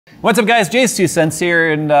What's up guys, JayzTwoCents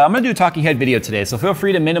here, and I'm gonna do a talking head video today, so feel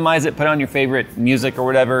free to minimize it, put on your favorite music or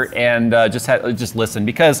whatever, and just listen,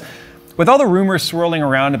 because with all the rumors swirling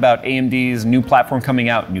around about AMD's new platform coming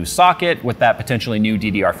out, new socket, with that potentially new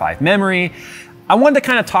DDR5 memory, I wanted to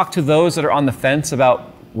kind of talk to those that are on the fence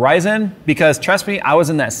about Ryzen, because trust me, I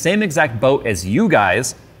was in that same exact boat as you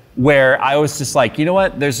guys, where I was just like, you know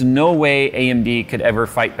what, there's no way AMD could ever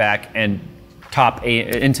fight back and top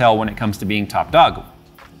Intel when it comes to being top dog.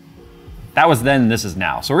 That was then, this is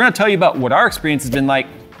now. So we're gonna tell you about what our experience has been like,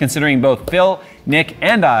 considering both Phil, Nick,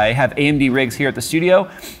 and I have AMD rigs here at the studio.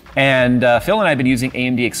 And Phil and I have been using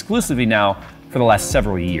AMD exclusively now for the last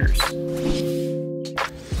several years.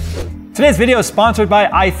 Today's video is sponsored by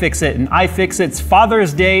iFixit, and iFixit's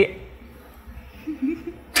Father's Day.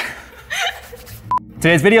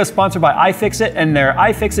 Today's video is sponsored by iFixit and their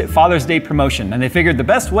iFixit Father's Day promotion. And they figured the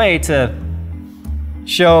best way to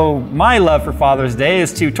show my love for Father's Day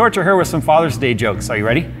is to torture her with some Father's Day jokes. Are you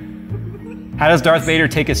ready? How does Darth Vader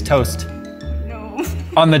take his toast? No.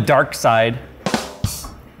 On the dark side.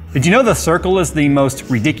 Did you know the circle is the most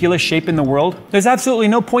ridiculous shape in the world? There's absolutely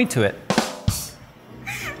no point to it.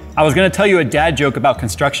 I was gonna tell you a dad joke about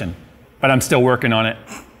construction, but I'm still working on it.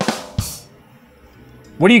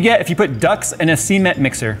 What do you get if you put ducks in a cement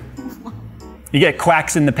mixer? You get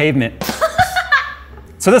quacks in the pavement.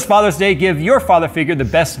 So this Father's Day, give your father figure the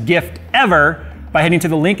best gift ever by heading to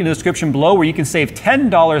the link in the description below, where you can save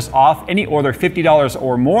 $10 off any order $50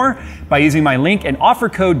 or more by using my link and offer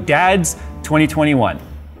code DADS2021.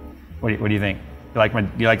 What do you think?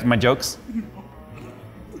 You like my jokes?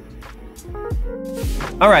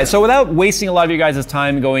 All right, so without wasting a lot of you guys'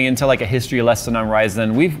 time going into like a history lesson on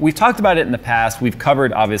Ryzen, we've talked about it in the past. We've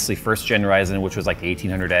covered obviously first gen Ryzen, which was like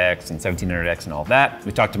 1800X and 1700X and all of that.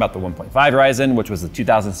 We talked about the 1.5 Ryzen, which was the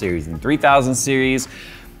 2000 series and 3000 series.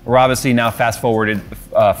 We're obviously now fast forwarded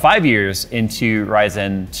 5 years into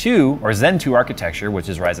Ryzen 2 or Zen 2 architecture, which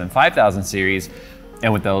is Ryzen 5000 series.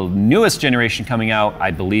 And with the newest generation coming out, I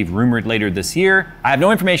believe rumored later this year. I have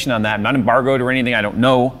no information on that. I'm not embargoed or anything, I don't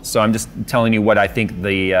know. So I'm just telling you what I think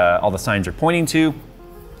all the signs are pointing to.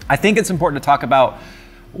 I think it's important to talk about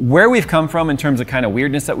where we've come from in terms of kind of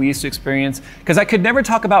weirdness that we used to experience. Because I could never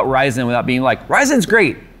talk about Ryzen without being like, Ryzen's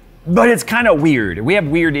great, but it's kind of weird. We have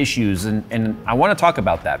weird issues, and I want to talk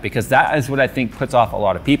about that because that is what I think puts off a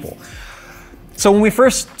lot of people. So when we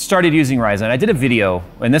first started using Ryzen, I did a video,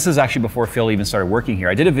 and this is actually before Phil even started working here.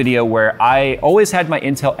 I did a video where I always had my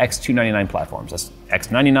Intel X299 platforms. That's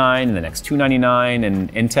X99 and then X299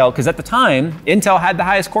 and Intel, because at the time, Intel had the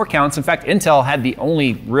highest core counts. In fact, Intel had the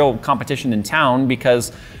only real competition in town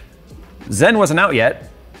because Zen wasn't out yet,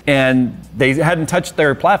 and they hadn't touched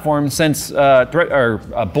their platform since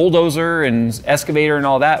Bulldozer and Excavator and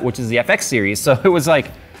all that, which is the FX series. So it was like,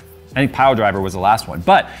 I think PileDriver was the last one.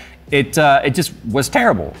 But it just was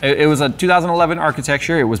terrible. It was a 2011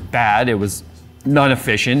 architecture. It was bad. It was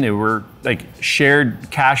non-efficient. It were like shared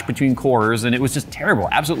cache between cores, and it was just terrible,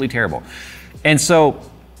 absolutely terrible. And so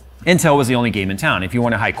Intel was the only game in town. If you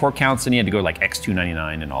wanted high core counts, then you had to go like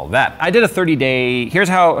X299 and all of that. I did a 30-day, here's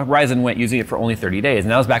how Ryzen went using it for only 30 days.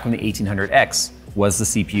 And that was back when the 1800X was the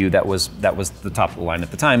CPU that was the top of the line at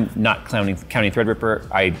the time, not counting Threadripper.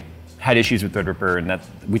 I had issues with Threadripper, and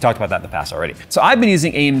we talked about that in the past already. So I've been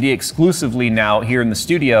using AMD exclusively now here in the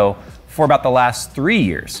studio for about the last 3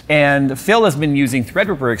 years. And Phil has been using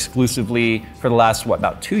Threadripper exclusively for the last, what,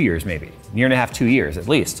 about 2 years maybe? Year and a half, 2 years at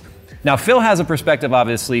least. Now Phil has a perspective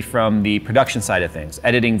obviously from the production side of things,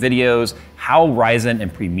 editing videos, how Ryzen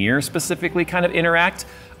and Premiere specifically kind of interact,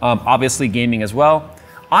 obviously gaming as well.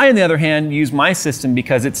 I, on the other hand, use my system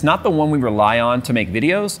because it's not the one we rely on to make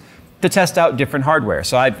videos, to test out different hardware.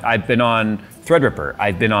 So I've been on Threadripper,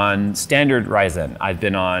 I've been on standard Ryzen, I've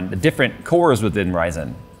been on the different cores within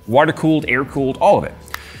Ryzen, water-cooled, air-cooled, all of it.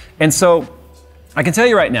 And so I can tell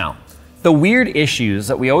you right now, the weird issues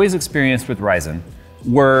that we always experienced with Ryzen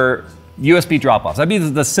were USB drop-offs. That'd be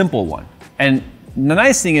the simple one. And the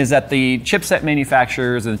nice thing is that the chipset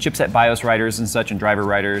manufacturers and the chipset BIOS writers and such and driver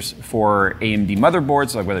writers for AMD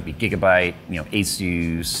motherboards, like whether it be Gigabyte,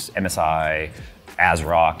 Asus, MSI,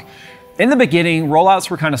 ASRock, in the beginning,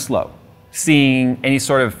 rollouts were kind of slow, seeing any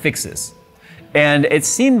sort of fixes. And it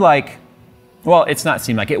seemed like, well, it's not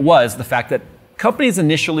seemed like, it was the fact that companies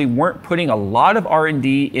initially weren't putting a lot of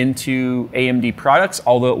R&D into AMD products,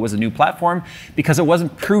 although it was a new platform, because it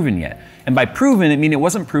wasn't proven yet. And by proven, I mean it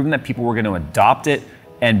wasn't proven that people were going to adopt it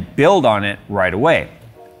and build on it right away.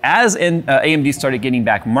 As AMD started getting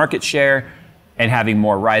back market share and having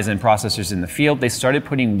more Ryzen processors in the field, they started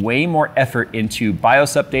putting way more effort into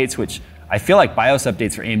BIOS updates, which I feel like BIOS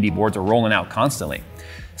updates for AMD boards are rolling out constantly.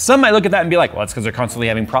 Some might look at that and be like, well, that's because they're constantly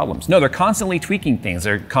having problems. No, they're constantly tweaking things.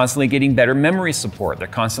 They're constantly getting better memory support. They're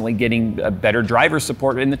constantly getting better driver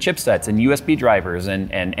support in the chipsets and USB drivers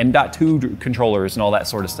and M.2 controllers and all that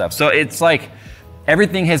sort of stuff. So it's like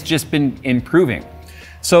everything has just been improving.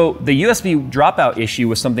 So the USB dropout issue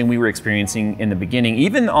was something we were experiencing in the beginning,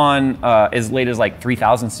 even on as late as like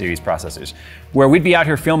 3000 series processors, where we'd be out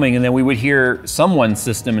here filming and then we would hear someone's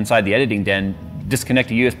system inside the editing den disconnect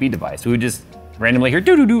a USB device. We would just randomly hear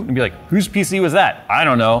doo-doo-doo and be like, whose PC was that? I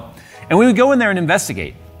don't know. And we would go in there and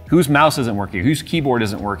investigate whose mouse isn't working, whose keyboard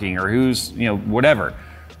isn't working, or whose, whatever.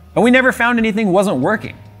 And we never found anything wasn't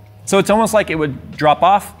working. So it's almost like it would drop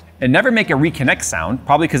off and never make a reconnect sound,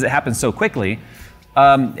 probably because it happened so quickly.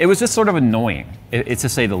 It was just sort of annoying, to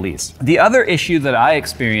say the least. The other issue that I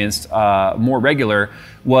experienced more regular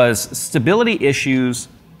was stability issues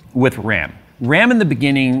with RAM. RAM in the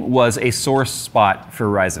beginning was a sore spot for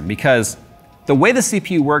Ryzen because the way the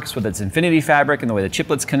CPU works with its Infinity Fabric and the way the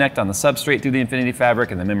chiplets connect on the substrate through the Infinity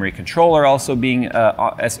Fabric and the memory controller also being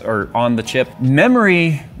on the chip,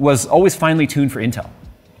 memory was always finely tuned for Intel.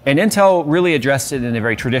 And Intel really addressed it in a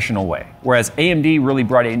very traditional way, whereas AMD really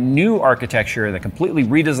brought a new architecture and a completely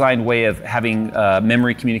redesigned way of having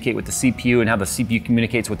memory communicate with the CPU and how the CPU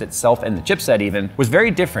communicates with itself and the chipset even was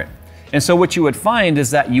very different. And so what you would find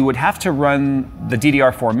is that you would have to run the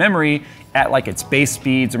DDR4 memory at like its base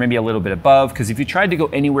speeds or maybe a little bit above, because if you tried to go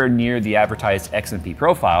anywhere near the advertised XMP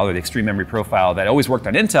profile or the extreme memory profile that always worked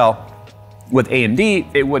on Intel, with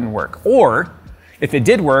AMD, it wouldn't work. Or if it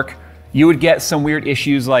did work, you would get some weird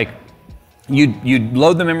issues like you'd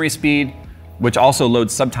load the memory speed, which also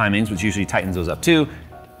loads subtimings, which usually tightens those up too,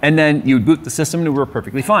 and then you would boot the system and it would work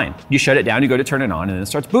perfectly fine. You shut it down, you go to turn it on, and then it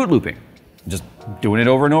starts boot looping. Just doing it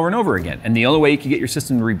over and over and over again. And the only way you could get your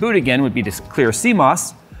system to reboot again would be to clear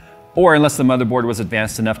CMOS, or unless the motherboard was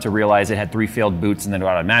advanced enough to realize it had 3 failed boots and then it would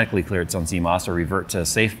automatically clear its own CMOS or revert to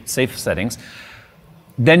safe settings.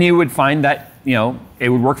 Then you would find that it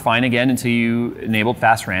would work fine again until you enabled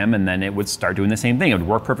fast RAM, and then it would start doing the same thing. It would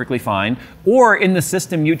work perfectly fine. Or in the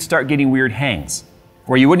system, you'd start getting weird hangs,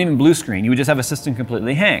 where you wouldn't even blue screen. You would just have a system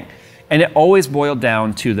completely hang. And it always boiled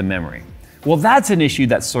down to the memory. Well, that's an issue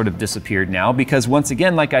that's sort of disappeared now because once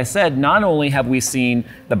again, like I said, not only have we seen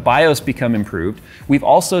the BIOS become improved, we've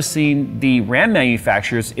also seen the RAM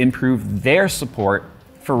manufacturers improve their support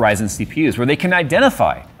for Ryzen CPUs, where they can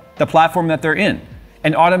identify the platform that they're in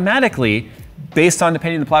and automatically, based on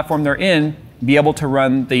depending on the platform they're in, be able to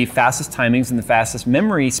run the fastest timings and the fastest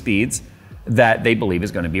memory speeds that they believe is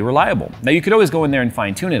going to be reliable. Now you could always go in there and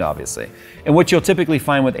fine tune it, obviously. And what you'll typically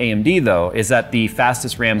find with AMD though, is that the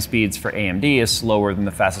fastest RAM speeds for AMD is slower than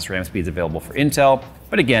the fastest RAM speeds available for Intel.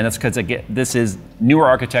 But again, that's because this is newer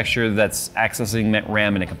architecture that's accessing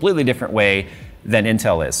RAM in a completely different way than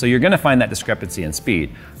Intel is. So you're going to find that discrepancy in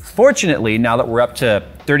speed. Fortunately, now that we're up to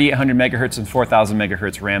 3800 megahertz and 4000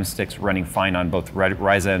 megahertz RAM sticks running fine on both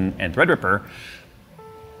Ryzen and Threadripper,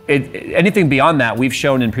 anything beyond that, we've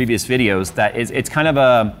shown in previous videos that it's kind of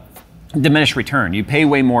a diminished return. You pay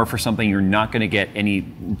way more for something you're not going to get any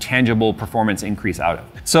tangible performance increase out of.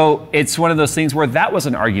 So it's one of those things where that was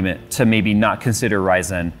an argument to maybe not consider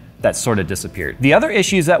Ryzen that sort of disappeared. The other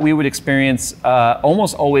issues that we would experience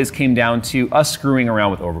almost always came down to us screwing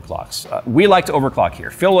around with overclocks. We like to overclock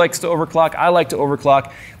here. Phil likes to overclock, I like to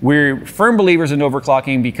overclock. We're firm believers in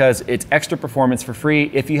overclocking because it's extra performance for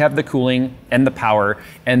free if you have the cooling and the power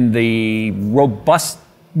and the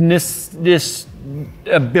robustness, this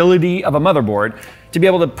ability of a motherboard to be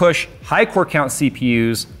able to push high core count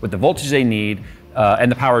CPUs with the voltage they need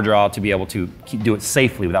and the power draw to be able to do it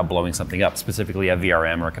safely without blowing something up, specifically a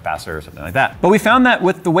VRM or a capacitor or something like that. But we found that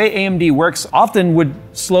with the way AMD works, often would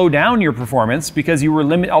slow down your performance because you were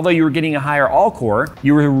although you were getting a higher all-core,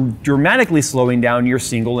 you were dramatically slowing down your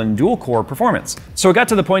single and dual core performance. So it got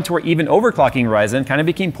to the point where even overclocking Ryzen kind of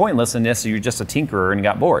became pointless unless you're just a tinkerer and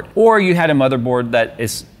got bored. Or you had a motherboard that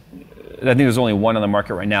is, I think there's only one on the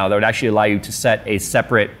market right now, that would actually allow you to set a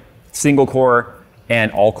separate single core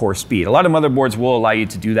and all-core speed. A lot of motherboards will allow you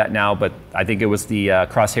to do that now, but I think it was the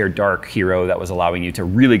Crosshair Dark Hero that was allowing you to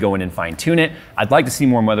really go in and fine-tune it. I'd like to see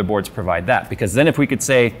more motherboards provide that, because then if we could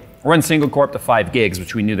say, run single core up to 5 gigs,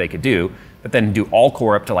 which we knew they could do, but then do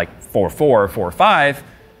all-core up to like 4.4 or 4.5,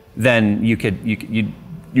 then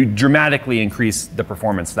you dramatically increase the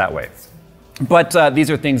performance that way. But these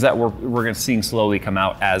are things that we're seeing slowly come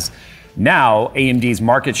out as now AMD's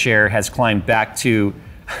market share has climbed back to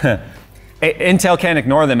Intel can't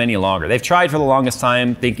ignore them any longer. They've tried for the longest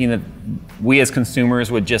time thinking that we as consumers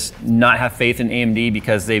would just not have faith in AMD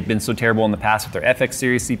because they've been so terrible in the past with their FX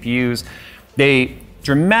series CPUs. They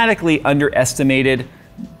dramatically underestimated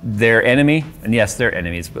their enemy, and yes, they're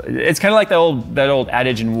enemies, but it's kind of like that old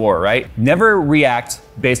adage in war, right? Never react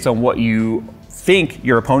based on what you think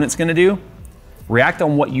your opponent's gonna do. React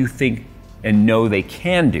on what you think and know they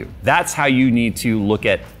can do. That's how you need to look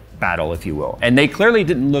at battle, if you will. And they clearly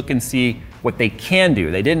didn't look and see what they can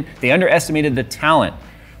do. They underestimated the talent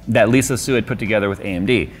that Lisa Su had put together with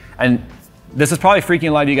AMD. And this is probably freaking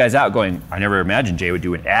a lot of you guys out going, I never imagined Jay would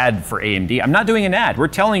do an ad for AMD. I'm not doing an ad. We're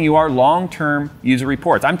telling you our long-term user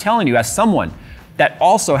reports. I'm telling you as someone that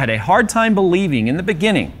also had a hard time believing in the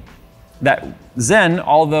beginning that Zen,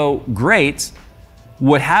 although great,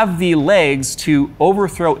 would have the legs to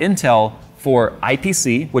overthrow Intel for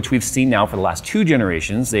IPC, which we've seen now for the last 2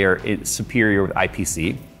 generations. They are superior with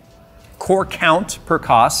IPC, core count per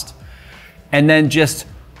cost, and then just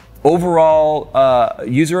overall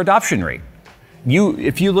user adoption rate.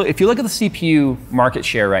 If you look at the CPU market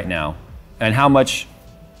share right now and how much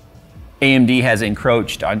AMD has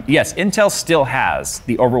encroached on, yes, Intel still has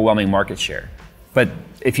the overwhelming market share. But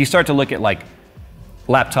if you start to look at like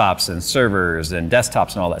laptops and servers and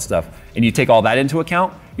desktops and all that stuff, and you take all that into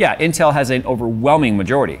account, yeah, Intel has an overwhelming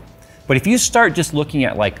majority. But if you start just looking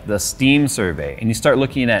at like the Steam survey and you start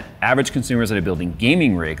looking at average consumers that are building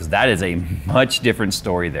gaming rigs, that is a much different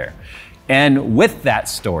story there. And with that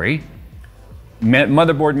story,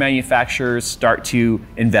 motherboard manufacturers start to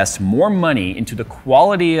invest more money into the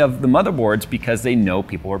quality of the motherboards because they know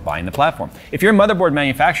people are buying the platform. If you're a motherboard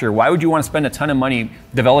manufacturer, why would you want to spend a ton of money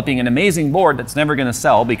developing an amazing board that's never going to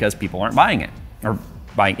sell because people aren't buying it, or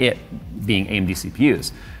buying it being AMD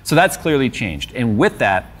CPUs? So that's clearly changed. And with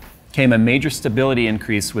that came a major stability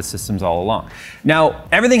increase with systems all along. Now,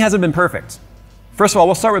 everything hasn't been perfect. First of all,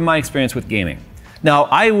 we'll start with my experience with gaming. Now,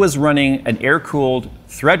 I was running an air-cooled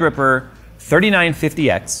Threadripper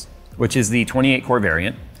 3950X, which is the 28 core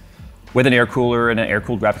variant, with an air cooler and an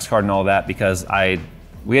air-cooled graphics card and all that, because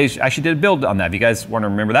we actually did a build on that. If you guys want to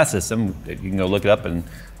remember that system, you can go look it up, and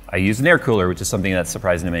I used an air cooler, which is something that's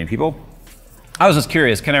surprising to many people. I was just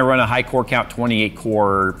curious, can I run a high core count 28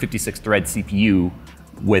 core 56 thread CPU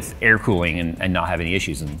with air cooling and not have any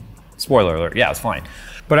issues? And spoiler alert, yeah, it's fine.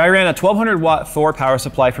 But I ran a 1200 watt Thor power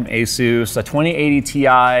supply from Asus, a 2080 Ti,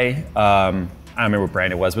 I don't remember what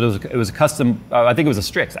brand it was, but it was a custom, I think it was a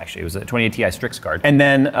Strix actually. It was a 2080 Ti Strix card. And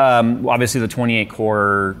then obviously the 28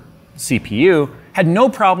 core CPU had no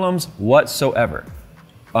problems whatsoever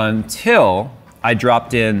until I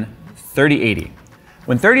dropped in 3080.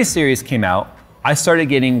 When 30 series came out, I started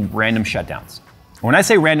getting random shutdowns. When I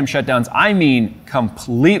say random shutdowns, I mean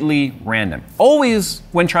completely random, always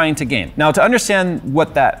when trying to game. Now, to understand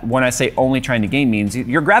what that, when I say only trying to game means,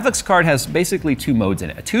 your graphics card has basically 2 modes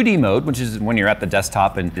in it. A 2D mode, which is when you're at the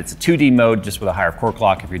desktop, and it's a 2D mode just with a higher core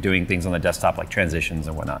clock if you're doing things on the desktop like transitions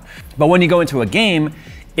and whatnot. But when you go into a game,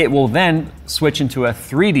 it will then switch into a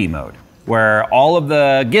 3D mode, where all of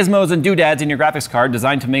the gizmos and doodads in your graphics card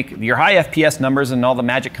designed to make your high FPS numbers and all the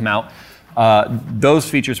magic come out, those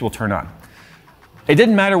features will turn on. It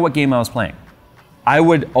didn't matter what game I was playing. I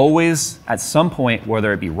would always, at some point,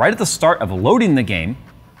 whether it be right at the start of loading the game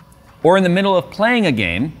or in the middle of playing a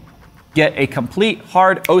game, get a complete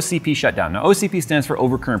hard OCP shutdown. Now, OCP stands for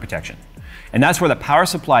overcurrent protection. And that's where the power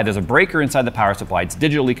supply, there's a breaker inside the power supply. It's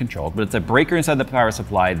digitally controlled, but it's a breaker inside the power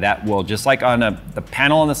supply that will, just like on the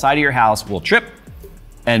panel on the side of your house, will trip,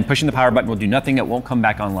 and pushing the power button will do nothing. It won't come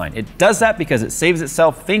back online. It does that because it saves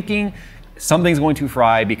itself thinking something's going to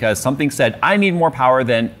fry because something said, I need more power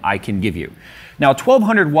than I can give you. Now,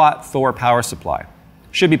 1200 watt Thor power supply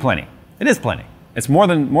should be plenty. It is plenty. It's more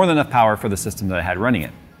than enough power for the system that I had running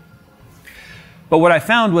it. But what I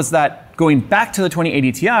found was that going back to the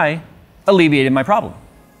 2080 Ti alleviated my problem.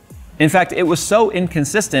 In fact, it was so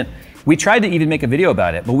inconsistent, we tried to even make a video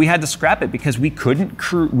about it, but we had to scrap it because we couldn't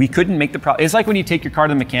make the problem. It's like when you take your car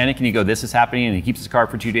to the mechanic and you go, this is happening, and he keeps his car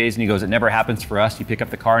for 2 days and he goes, it never happens for us. You pick up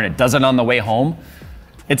the car and it does it on the way home.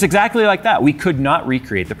 It's exactly like that. We could not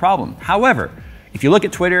recreate the problem. However, if you look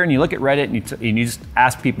at Twitter and you look at Reddit and you just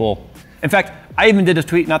ask people, in fact, I even did a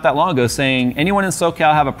tweet not that long ago saying, anyone in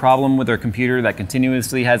SoCal have a problem with their computer that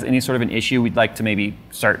continuously has any sort of an issue, we'd like to maybe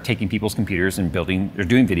start taking people's computers and building or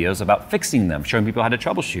doing videos about fixing them, showing people how to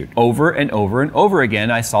troubleshoot. Over and over and over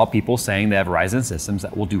again, I saw people saying they have Ryzen systems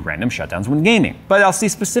that will do random shutdowns when gaming. But I'll see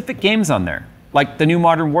specific games on there, like the new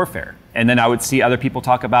Modern Warfare. And then I would see other people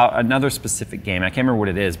talk about another specific game. I can't remember what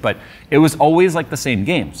it is, but it was always like the same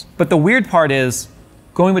games. But the weird part is,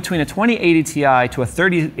 going between a 2080 Ti to a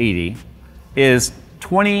 3080 is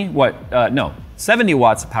 70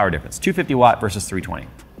 watts of power difference, 250 watt versus 320.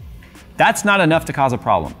 That's not enough to cause a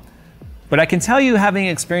problem. But I can tell you, having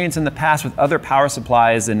experience in the past with other power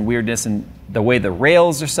supplies and weirdness and the way the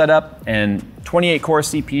rails are set up, and 28 core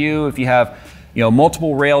CPU, if you have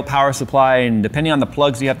multiple rail power supply, and depending on the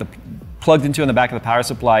plugs you have to plugged into in the back of the power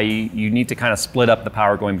supply, you need to kind of split up the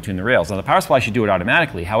power going between the rails. Now the power supply should do it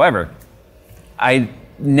automatically. However, I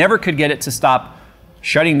never could get it to stop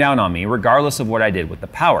shutting down on me regardless of what I did with the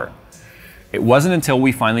power. It wasn't until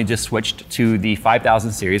we finally just switched to the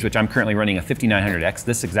 5000 series, which I'm currently running a 5900X,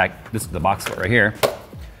 this is the box right here.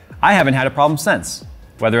 I haven't had a problem since,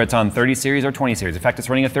 whether it's on 30 series or 20 series. In fact, it's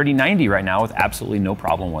running a 3090 right now with absolutely no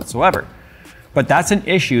problem whatsoever. But that's an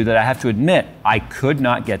issue that I have to admit I could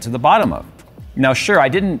not get to the bottom of. Now sure, I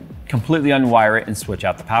didn't completely unwire it and switch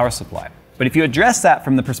out the power supply. But if you address that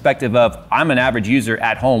from the perspective of I'm an average user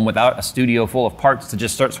at home without a studio full of parts to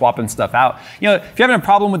just start swapping stuff out. If you're having a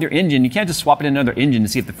problem with your engine, you can't just swap it in another engine to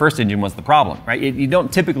see if the first engine was the problem, right? You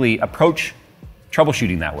don't typically approach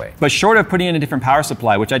troubleshooting that way. But short of putting in a different power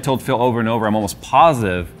supply, which I told Phil over and over, I'm almost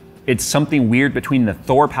positive it's something weird between the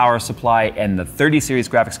Thor power supply and the 30 series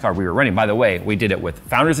graphics card we were running. By the way, we did it with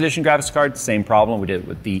Founders Edition graphics card, same problem. We did it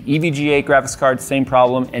with the EVGA graphics card, same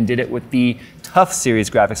problem, and did it with the Tough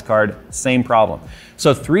series graphics card, same problem.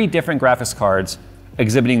 So 3 different graphics cards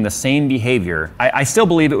exhibiting the same behavior. I still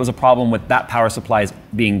believe it was a problem with that power supply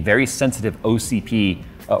being very sensitive OCP,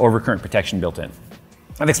 overcurrent protection built in.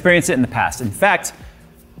 I've experienced it in the past. In fact,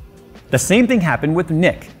 the same thing happened with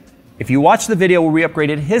Nick. If you watch the video where we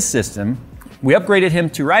upgraded his system, we upgraded him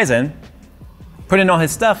to Ryzen, put in all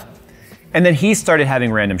his stuff, and then he started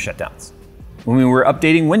having random shutdowns. When we were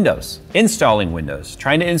updating Windows, installing Windows,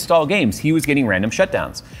 trying to install games, he was getting random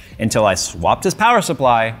shutdowns until I swapped his power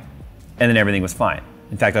supply, and then everything was fine.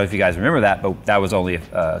 In fact, I don't know if you guys remember that, but that was only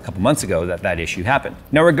a couple months ago that issue happened.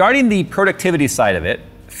 Now regarding the productivity side of it,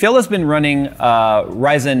 Phil has been running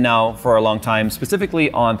Ryzen now for a long time,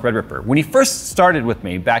 specifically on Threadripper. When he first started with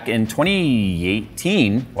me back in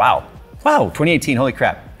 2018, wow, 2018, holy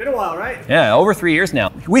crap. Been a while, right? Yeah, over 3 years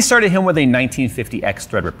now. We started him with a 1950X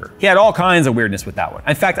Threadripper. He had all kinds of weirdness with that one.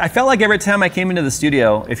 In fact, I felt like every time I came into the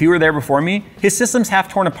studio, if he were there before me, his system's half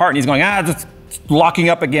torn apart and he's going, it's locking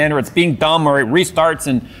up again, or it's being dumb, or it restarts.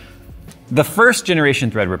 And the first generation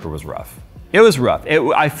Threadripper was rough. It was rough.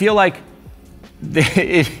 I feel like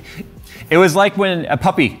it was like when a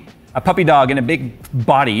puppy dog in a big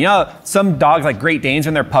body. Some dogs like Great Danes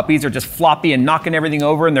when they're puppies are just floppy and knocking everything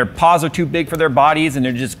over and their paws are too big for their bodies and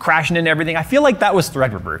they're just crashing into everything. I feel like that was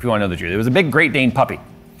Threadripper, if you want to know the truth. It was a big Great Dane puppy.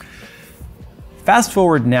 Fast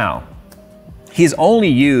forward now, he's only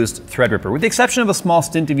used Threadripper with the exception of a small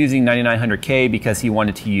stint of using 9900K because he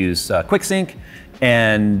wanted to use QuickSync,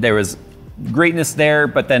 and there was greatness there,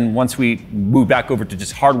 but then once we moved back over to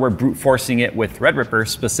just hardware brute forcing it with Threadripper,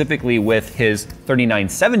 specifically with his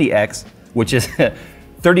 3970X, which is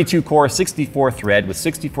 32 core, 64 thread with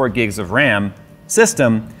 64 gigs of RAM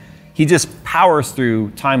system, he just powers through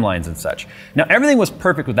timelines and such. Now everything was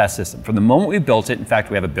perfect with that system. From the moment we built it, in fact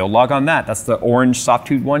we have a build log on that. That's the orange soft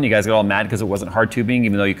tube one. You guys got all mad because it wasn't hard tubing,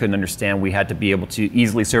 even though you couldn't understand we had to be able to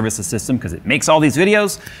easily service the system because it makes all these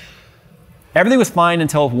videos. Everything was fine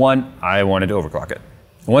until I wanted to overclock it.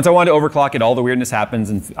 And once I wanted to overclock it, all the weirdness happens.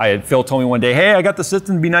 And Phil told me one day, hey, I got the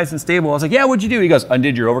system to be nice and stable. I was like, yeah, what'd you do? He goes,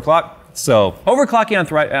 undid your overclock. So overclocking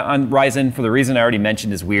on Ryzen, for the reason I already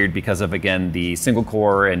mentioned, is weird because of, again, the single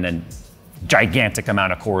core and then gigantic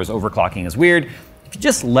amount of cores. Overclocking is weird. If you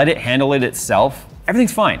just let it handle it itself,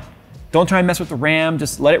 everything's fine. Don't try and mess with the RAM.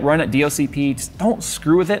 Just let it run at DOCP. Just don't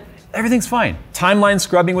screw with it. Everything's fine. Timeline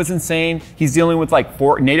scrubbing was insane. He's dealing with like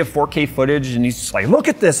native 4K footage and he's just like, look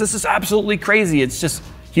at this. This is absolutely crazy. It's just,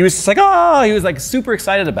 he was just like, oh, he was like super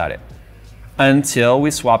excited about it. Until we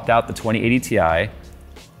swapped out the 2080 Ti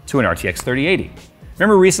to an RTX 3080.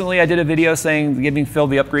 Remember recently I did a video saying giving Phil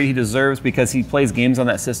the upgrade he deserves because he plays games on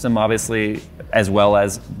that system, obviously, as well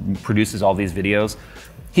as produces all these videos.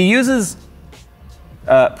 He uses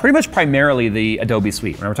pretty much primarily the Adobe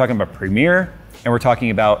suite. When we're talking about Premiere, and we're talking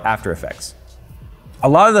about After Effects. A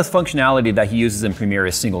lot of the functionality that he uses in Premiere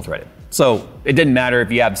is single threaded. So it didn't matter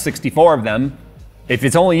if you have 64 of them, if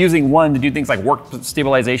it's only using one to do things like work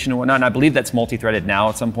stabilization and whatnot, and I believe that's multi-threaded now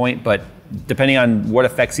at some point, but depending on what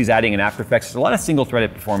effects he's adding in After Effects, there's a lot of single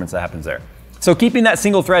threaded performance that happens there. So keeping that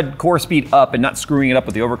single thread core speed up and not screwing it up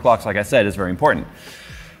with the overclocks, like I said, is very important.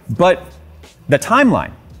 But the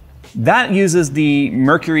timeline, that uses the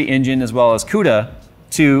Mercury engine as well as CUDA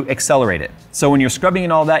to accelerate it. So when you're scrubbing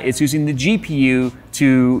and all that, it's using the GPU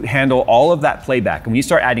to handle all of that playback. And when you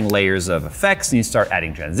start adding layers of effects and you start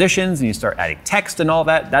adding transitions and you start adding text and all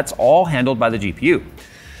that, that's all handled by the GPU.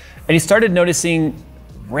 And he started noticing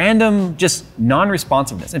random, just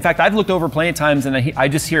non-responsiveness. In fact, I've looked over plenty of times and I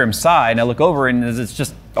just hear him sigh, and I look over and it's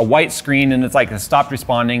just a white screen and it's like it stopped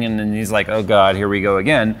responding, and then he's like, oh God, here we go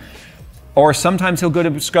again. Or sometimes he'll go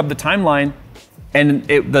to scrub the timeline and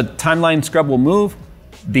the timeline scrub will move,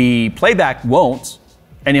 the playback won't,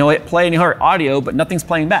 and he'll hit play and he'll hear audio, but nothing's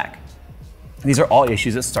playing back. These are all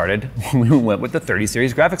issues that started when we went with the 30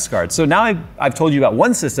 series graphics card. So now I've told you about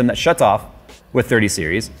one system that shuts off with 30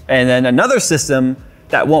 series, and then another system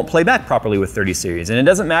that won't play back properly with 30 series. And it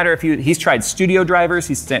doesn't matter if he's tried studio drivers,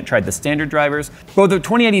 he's tried the standard drivers. But with the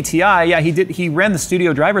 2080 Ti, yeah, he ran the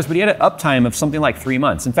studio drivers, but he had an uptime of something like 3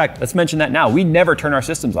 months. In fact, let's mention that now. We never turn our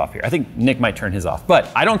systems off here. I think Nick might turn his off,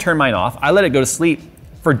 but I don't turn mine off. I let it go to sleep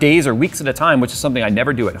for days or weeks at a time, which is something I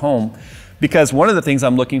never do at home, because one of the things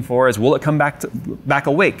I'm looking for is, will it come back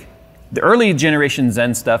awake? The early generation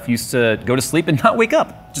Zen stuff used to go to sleep and not wake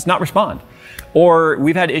up, just not respond. Or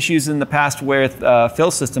we've had issues in the past with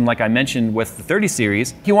Phil's system, like I mentioned with the 30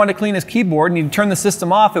 series. He wanted to clean his keyboard and he'd turn the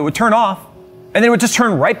system off, it would turn off, and then it would just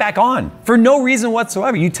turn right back on for no reason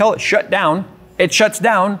whatsoever. You tell it shut down, it shuts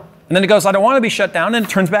down, and then it goes, I don't want to be shut down, and it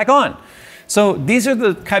turns back on. So these are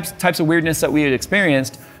the types of weirdness that we had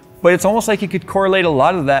experienced, but it's almost like you could correlate a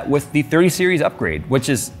lot of that with the 30 series upgrade, which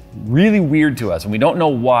is really weird to us, and we don't know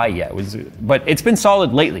why yet, but it's been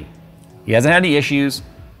solid lately. He hasn't had any issues,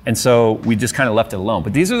 and so we just kind of left it alone.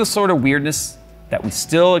 But these are the sort of weirdness that we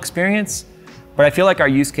still experience, but I feel like our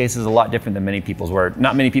use case is a lot different than many people's, where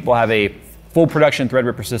not many people have a full production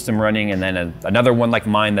Threadripper system running, and then another one like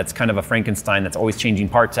mine that's kind of a Frankenstein that's always changing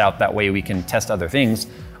parts out, that way we can test other things.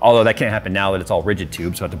 Although that can't happen now that it's all rigid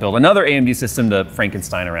tube, so I have to build another AMD system to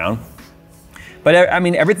Frankenstein around. But I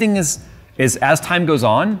mean, everything is as time goes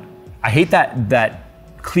on, I hate that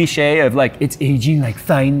cliche of like, it's aging like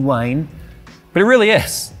fine wine, but it really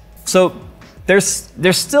is. So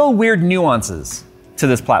there's still weird nuances to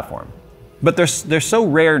this platform, but they're so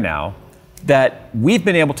rare now that we've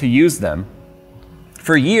been able to use them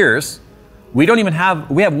for years. We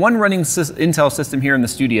have one running Intel system here in the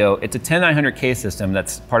studio. It's a 10900K system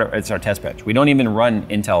it's our test bench. We don't even run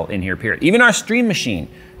Intel in here, period. Even our stream machine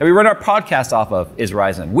that we run our podcast off of is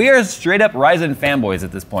Ryzen. We are straight up Ryzen fanboys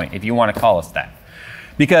at this point, if you want to call us that.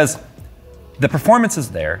 Because the performance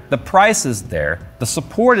is there, the price is there, the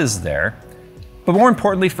support is there, but more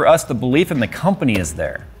importantly for us, the belief in the company is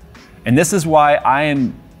there. And this is why I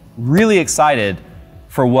am really excited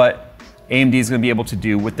for what AMD is going to be able to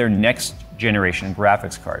do with their next generation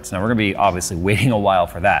graphics cards. Now we're going to be obviously waiting a while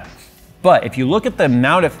for that. But if you look at the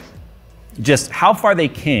amount of just how far they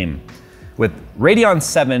came with Radeon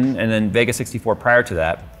 7 and then Vega 64 prior to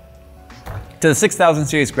that, to the 6000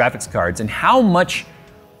 series graphics cards, and how much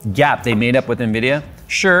gap they made up with NVIDIA,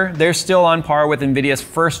 sure, they're still on par with NVIDIA's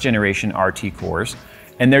first generation RT cores,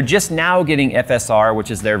 and they're just now getting FSR, which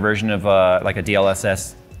is their version of like a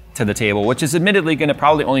DLSS to the table, which is admittedly going to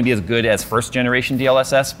probably only be as good as first generation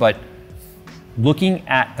DLSS, but looking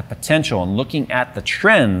at the potential and looking at the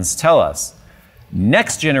trends tell us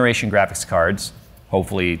next generation graphics cards,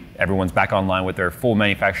 hopefully everyone's back online with their full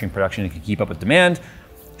manufacturing production and can keep up with demand,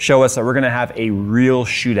 show us that we're going to have a real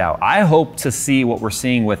shootout. I hope to see what we're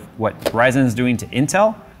seeing with what Ryzen is doing to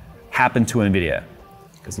Intel happen to NVIDIA.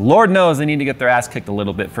 Because Lord knows they need to get their ass kicked a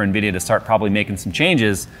little bit for NVIDIA to start probably making some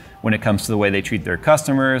changes when it comes to the way they treat their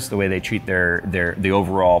customers, the way they treat the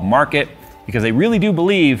overall market, because they really do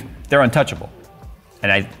believe they're untouchable.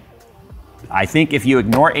 And I think if you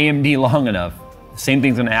ignore AMD long enough, the same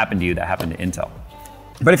thing's gonna happen to you that happened to Intel.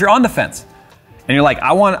 But if you're on the fence and you're like,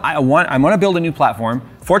 I want to build a new platform.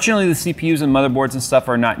 Fortunately, the CPUs and motherboards and stuff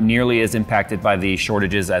are not nearly as impacted by the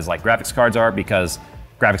shortages as like graphics cards are, because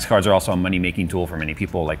graphics cards are also a money-making tool for many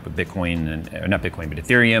people, like with Bitcoin, or not Bitcoin, but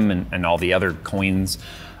Ethereum and all the other coins.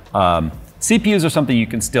 CPUs are something you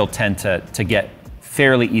can still tend to get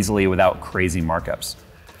fairly easily without crazy markups.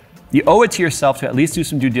 You owe it to yourself to at least do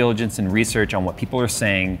some due diligence and research on what people are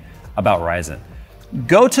saying about Ryzen.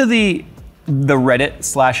 Go to the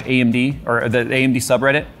Reddit/AMD, or the AMD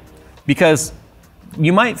subreddit, because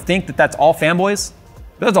you might think that that's all fanboys.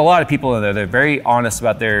 There's a lot of people in there that are very honest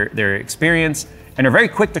about their experience and are very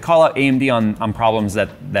quick to call out AMD on problems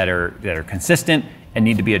that are consistent and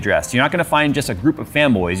need to be addressed. You're not going to find just a group of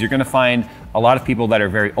fanboys. You're going to find a lot of people that are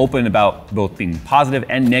very open about both being positive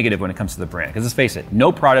and negative when it comes to the brand. Because let's face it, no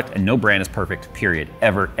product and no brand is perfect, period.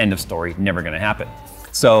 Ever, end of story, never going to happen.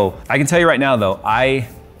 So I can tell you right now though, I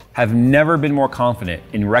have never been more confident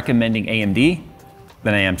in recommending AMD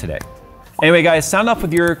than I am today. Anyway guys, sound off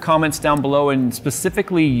with your comments down below, and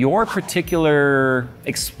specifically your particular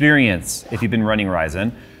experience if you've been running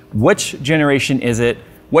Ryzen. Which generation is it?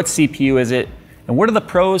 What CPU is it? And what are the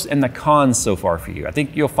pros and the cons so far for you? I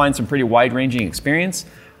think you'll find some pretty wide-ranging experience,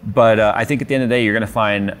 but I think at the end of the day, you're gonna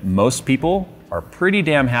find most people are pretty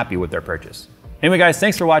damn happy with their purchase. Anyway guys,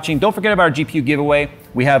 thanks for watching. Don't forget about our GPU giveaway.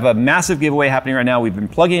 We have a massive giveaway happening right now. We've been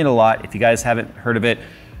plugging it a lot. If you guys haven't heard of it,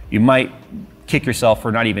 you might kick yourself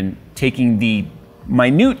for not even taking the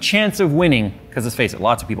minute chance of winning, because let's face it,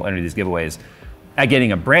 lots of people enter these giveaways, at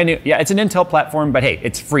getting a brand new, yeah, it's an Intel platform, but hey,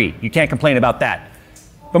 it's free. You can't complain about that.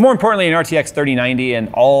 But more importantly, an RTX 3090 and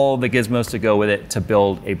all the gizmos to go with it to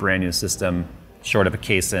build a brand new system, short of a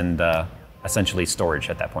case and essentially storage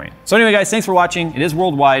at that point. So anyway guys, thanks for watching. It is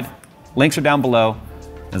worldwide. Links are down below.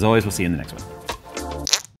 As always, we'll see you in the next one.